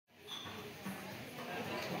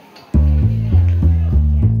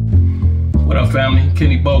up, family?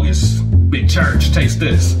 Kenny Bogus, Big Church, taste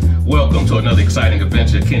this. Welcome to another exciting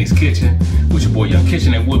adventure at Kenny's Kitchen with your boy Young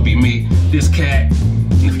Kitchen. That would be me, this cat.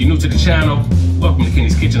 And if you're new to the channel, welcome to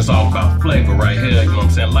Kenny's Kitchen. It's all about flavor right here. You know what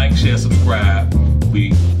I'm saying? Like, share, subscribe. We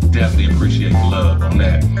definitely appreciate the love on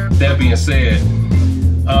that. That being said,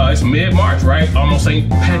 it's mid-March, right? Almost St.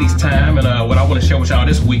 Patty's time. And what I want to share with y'all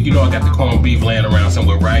this week, you know I got the corned beef laying around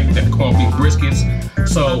somewhere, right? Got the corned beef briskets.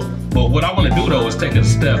 But what I want to do though is take it a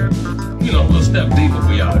step, you know, a little step deeper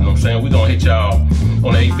for y'all. You know what I'm saying? We're going to hit y'all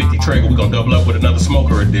on the 850 Traeger. We're going to double up with another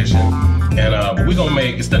smoker edition. And but we're going to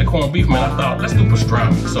make, instead of corned beef, man, I thought, let's do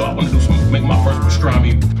pastrami. So I want to make my first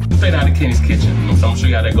pastrami straight out of Kenny's Kitchen. You know, so I'm going to show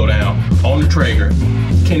you how that go down on the Traeger,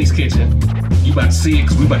 Kenny's Kitchen. You about to see it,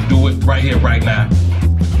 because we about to do it right here, right now.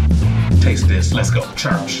 Taste this. Let's go.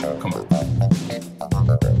 Church. Come on.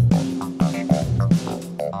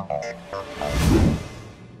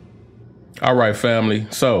 All right, family.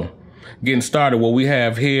 So, getting started, what we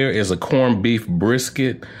have here is a corned beef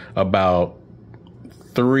brisket, about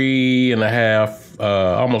 3.5,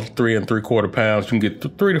 almost 3 3/4 pounds. You can get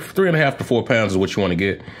 3.5 to 4 pounds is what you want to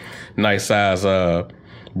get. Nice size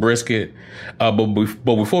brisket. But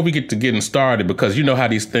before we get to getting started, because you know how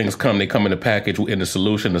these things come, they come in a package in the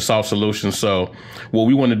solution, the salt solution. So what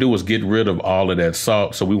we want to do is get rid of all of that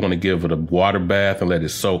salt. So we want to give it a water bath and let it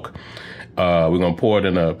soak. We're going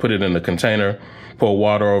to put it in a container, pour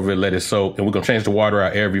water over it, let it soak. And we're going to change the water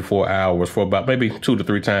out every 4 hours for about maybe 2 to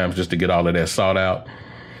 3 times just to get all of that salt out.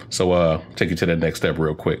 So take you to that next step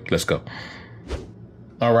real quick. Let's go.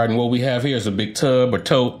 All right, and what we have here is a big tub or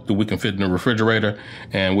tote that we can fit in the refrigerator.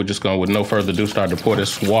 And we're just going, with no further ado, start to pour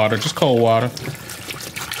this water, just cold water,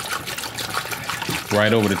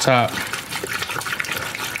 right over the top.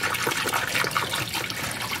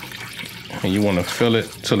 And you want to fill it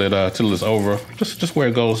till it's over, just where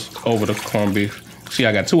it goes over the corned beef. See,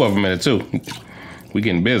 I got 2 of them in it too. We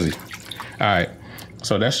getting busy. All right,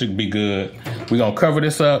 so that should be good. We're gonna cover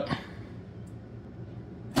this up.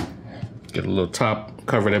 Get a little top,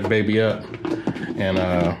 cover that baby up, and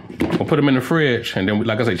we'll put them in the fridge. And then,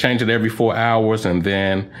 like I say, change it every 4 hours, and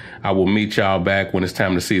then I will meet y'all back when it's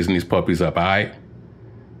time to season these puppies up. All right,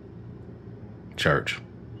 church.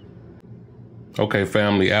 Okay,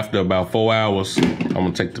 family, after about 4 hours,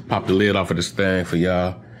 I'm gonna pop the lid off of this thing for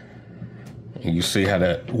y'all. And you see how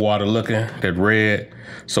that water looking, that red.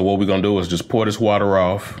 So what we're gonna do is just pour this water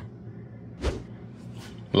off,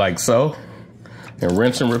 like so, and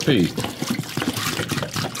rinse and repeat.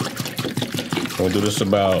 We'll do this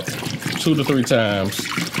about 2 to 3 times.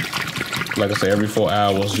 Like I say, every 4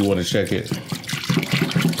 hours, you wanna check it,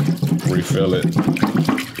 refill it,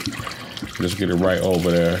 just get it right over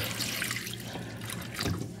there.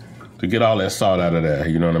 To get all that salt out of there,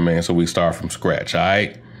 you know what I mean? So we start from scratch, all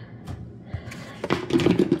right?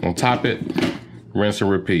 On top it, rinse and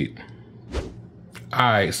repeat. All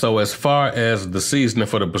right, so as far as the seasoning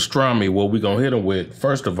for the pastrami, what we're gonna hit them with,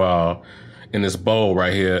 first of all, in this bowl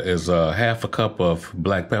right here is 1/2 cup of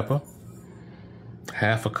black pepper.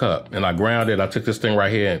 1/2 cup. And I ground it, I took this thing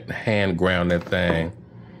right here and hand ground that thing.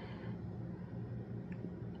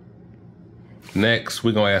 Next,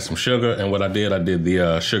 we're gonna add some sugar, and what I did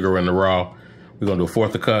the sugar in the raw. We're gonna do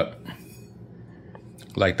 1/4 cup,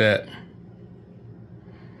 like that.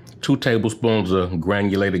 2 tablespoons of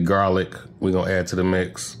granulated garlic we're gonna add to the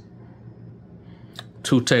mix.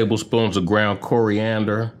 2 tablespoons of ground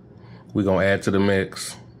coriander we're gonna add to the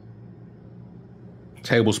mix.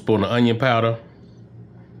 Tablespoon of onion powder.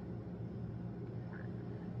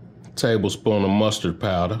 Tablespoon of mustard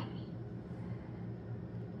powder.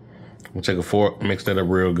 We'll take a fork, mix that up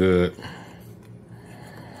real good.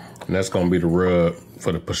 And that's gonna be the rub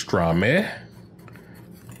for the pastrami.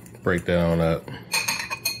 Break that on up.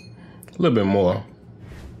 A little bit more.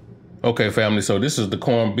 Okay, family, so this is the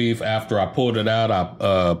corned beef. After I pulled it out,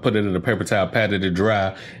 I put it in a paper towel, patted it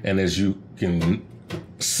dry. And as you can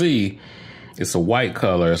see, it's a white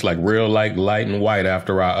color. It's like real light and white.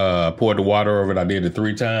 After I poured the water over it, I did it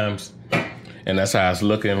 3 times. And that's how it's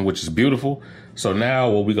looking, which is beautiful. So now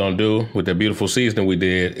what we're gonna do with that beautiful seasoning we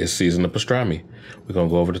did is season the pastrami. We're gonna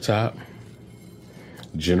go over the top,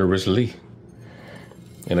 generously.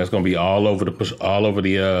 And that's gonna be all over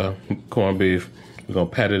the corned beef. We're gonna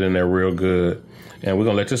pat it in there real good. And we're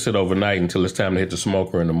gonna let this sit overnight until it's time to hit the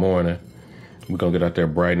smoker in the morning. We're gonna get out there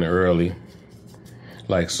bright and early,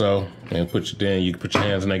 like so. And you can put your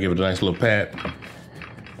hands in there, give it a nice little pat.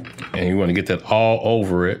 And you wanna get that all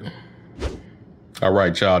over it. All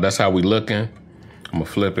right, y'all, that's how we looking. I'm gonna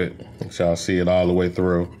flip it, so y'all see it all the way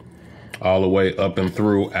through. All the way up and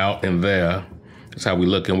through, out and there. That's how we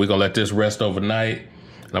looking. We're gonna let this rest overnight.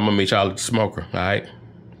 And I'm gonna meet y'all at the smoker, all right?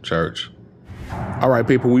 Church. All right,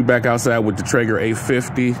 people, we back outside with the Traeger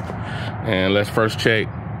 850. And let's first check.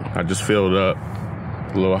 I just filled up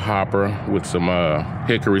a little hopper with some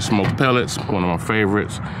hickory smoked pellets, one of my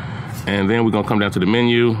favorites. And then we're gonna come down to the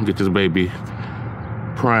menu, get this baby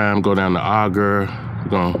prime, go down to auger. We're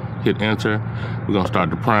gonna hit enter. We're gonna start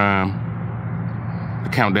the prime. The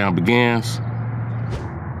countdown begins.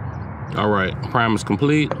 All right, prime is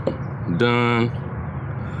complete, done.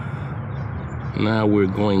 Now we're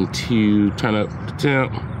going to turn up the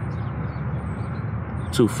temp,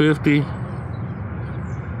 250.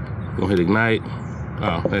 We're gonna hit ignite.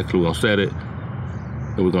 Oh, actually we're gonna set it.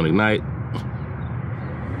 Then we're gonna ignite.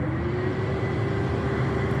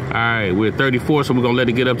 All right, we're at 34, so we're gonna let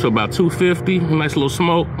it get up to about 250. Nice little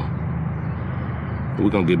smoke. We're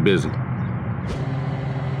gonna get busy.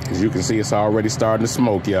 As you can see, it's already starting to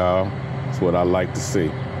smoke, y'all. That's what I like to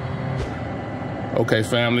see. Okay,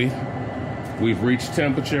 family. We've reached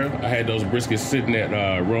temperature. I had those briskets sitting at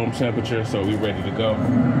room temperature, so we're ready to go.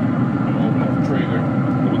 I'm gonna open up the Traeger.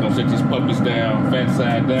 We're gonna set these puppies down, fat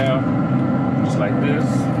side down, just like this.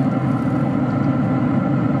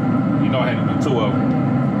 You know I had to do 2 of them.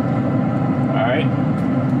 All right,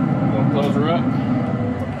 we're gonna close her up.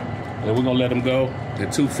 And we're gonna let them go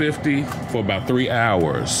at 250 for about 3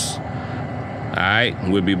 hours. All right,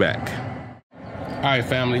 we'll be back. All right,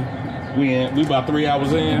 family, we about 3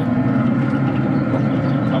 hours in.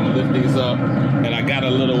 I'm gonna lift these up, and I got a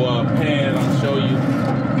little pan. I'll show you.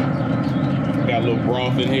 Got a little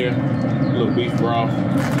broth in here, a little beef broth.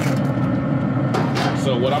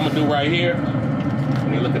 So what I'm gonna do right here,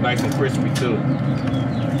 and they look nice and crispy too.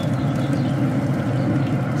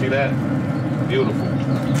 See that? Beautiful.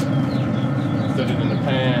 Set it in the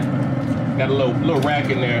pan. Got a little rack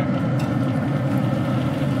in there.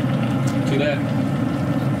 See that?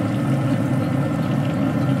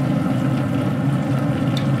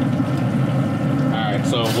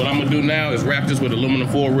 So what I'm gonna do now is wrap this with aluminum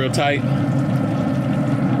foil real tight.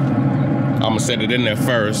 I'm gonna set it in there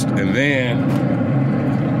first, and then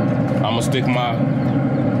I'm gonna stick my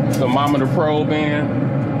thermometer probe in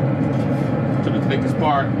to the thickest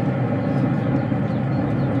part.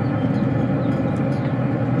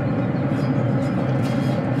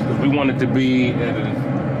 We want it to be at an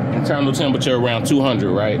internal temperature around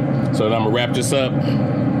 200, right? So then I'm gonna wrap this up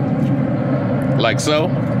like so.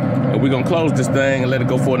 And we're gonna close this thing and let it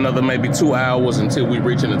go for another maybe 2 hours until we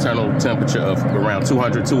reach an internal temperature of around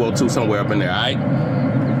 200, 202, somewhere up in there, all right?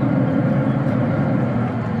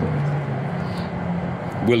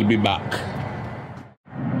 We'll be back.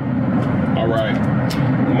 All right,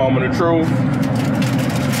 moment of truth.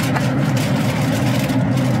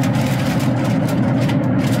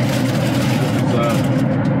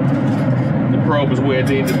 The probe is where it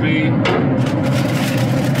needs to be.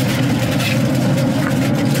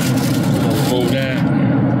 Remove that.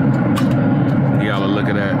 Y'all look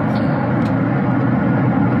at that.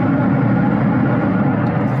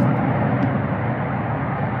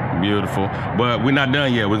 Beautiful. But we're not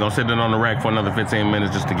done yet. We're gonna sit it on the rack for another 15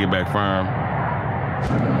 minutes just to get back firm.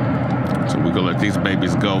 So we're gonna let these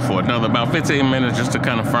babies go for another about 15 minutes just to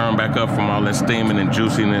kind of firm back up from all that steaming and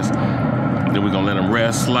juiciness. Then we're gonna let them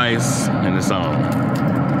rest, slice, and it's on.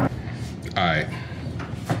 All right,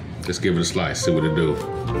 let's give it a slice, see what it do.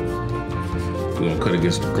 We're gonna cut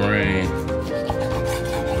against the grain.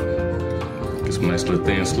 Get some nice little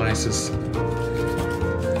thin slices.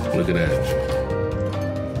 Look at that.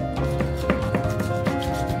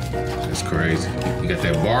 That's crazy. You got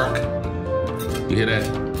that bark. You hear that?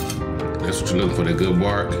 That's what you're looking for, that good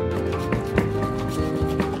bark.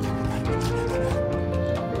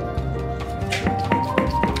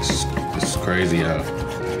 This is crazy, y'all.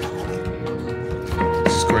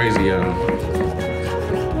 This is crazy, y'all.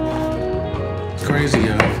 Crazy,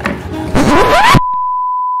 y'all.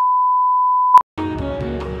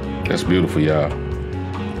 That's beautiful, y'all.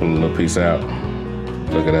 Pull a little piece out.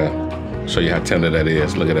 Look at that. Show you how tender that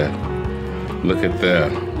is. Look at that. Look at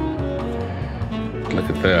that. Look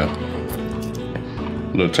at that.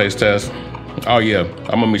 Little taste test. Oh yeah,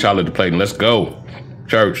 I'm gonna meet y'all at the plate and let's go.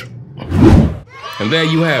 Church. And there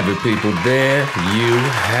you have it, people. There you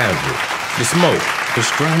have it. The smoke.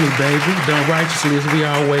 Pastrami, baby. Done righteously as we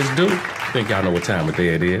always do. I think y'all know what time of day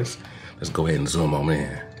it is. Let's go ahead and zoom on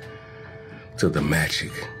in to the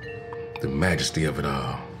magic, the majesty of it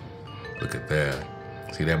all. Look at that.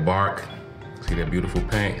 See that bark? See that beautiful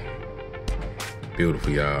paint?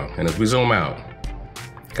 Beautiful, y'all. And as we zoom out,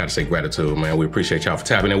 gotta say gratitude, man. We appreciate y'all for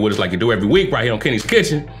tapping in with us like you do every week right here on Kenny's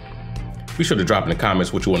Kitchen. Be sure to drop in the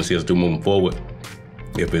comments what you want to see us do moving forward.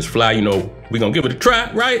 If it's fly, you know, we gonna give it a try,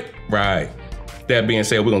 right? Right. That being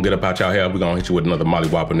said, we're gonna get up out y'all hair. We're gonna hit you with another Molly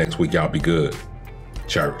Whopper next week. Y'all be good.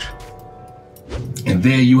 Church. And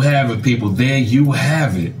there you have it, people. There you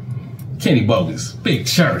have it. Kenny Bogus, Big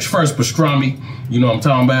Church, first pastrami. You know what I'm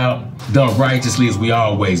talking about? Done righteously as we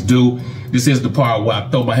always do. This is the part where I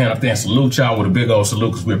throw my hand up there and salute y'all with a big old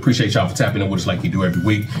salute, because we appreciate y'all for tapping in with us like you do every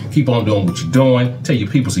week. Keep on doing what you're doing. Tell your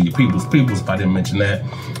peoples and your peoples if I didn't mention that.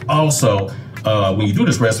 Also, when you do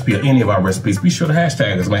this recipe or any of our recipes, be sure to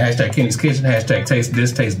hashtag us. Hashtag Kenny's Kitchen, hashtag Taste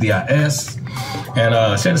This, Taste DIS.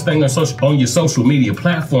 And share this thing on your social media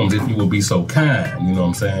platforms if you will be so kind. You know what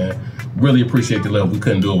I'm saying? Really appreciate the love. We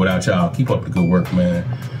couldn't do it without y'all. Keep up the good work, man.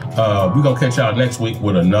 We're going to catch y'all next week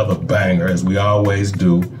with another banger, as we always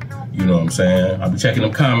do. You know what I'm saying? I'll be checking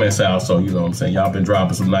them comments out, so you know what I'm saying? Y'all been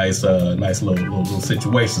dropping some nice little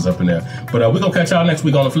situations up in there. But we're going to catch y'all next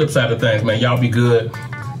week on the flip side of things, man. Y'all be good.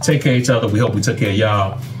 Take care of each other. We hope we took care of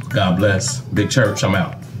y'all. God bless. Big Church, I'm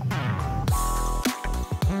out.